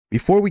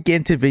Before we get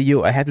into the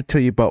video, I have to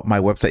tell you about my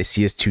website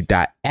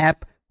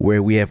CS2.app,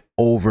 where we have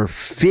over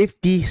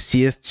 50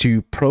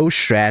 CS2 pro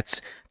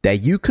strats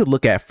that you could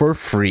look at for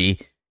free,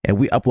 and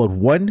we upload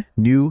one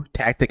new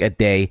tactic a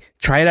day.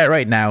 Try it out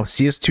right now,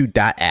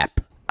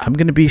 CS2.app. I'm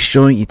going to be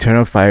showing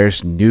Eternal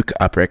Fire's Nuke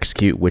upper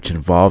execute, which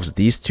involves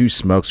these two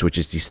smokes, which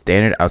is the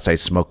standard outside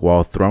smoke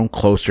wall thrown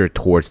closer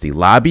towards the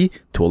lobby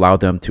to allow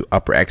them to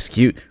upper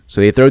execute. So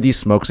they throw these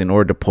smokes in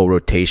order to pull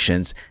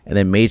rotations, and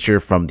then Major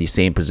from the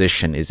same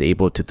position is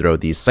able to throw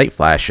these sight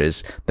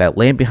flashes that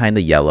land behind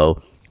the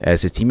yellow.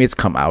 As his teammates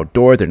come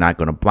outdoor, they're not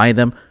going to blind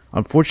them.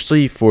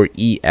 Unfortunately for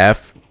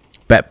EF,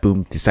 Bet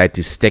Boom decide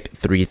to stick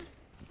three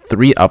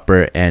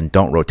upper and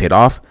don't rotate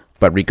off,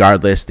 but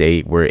regardless,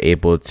 they were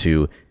able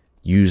to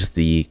use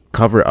the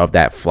cover of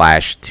that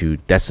flash to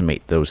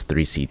decimate those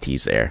three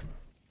CTs there.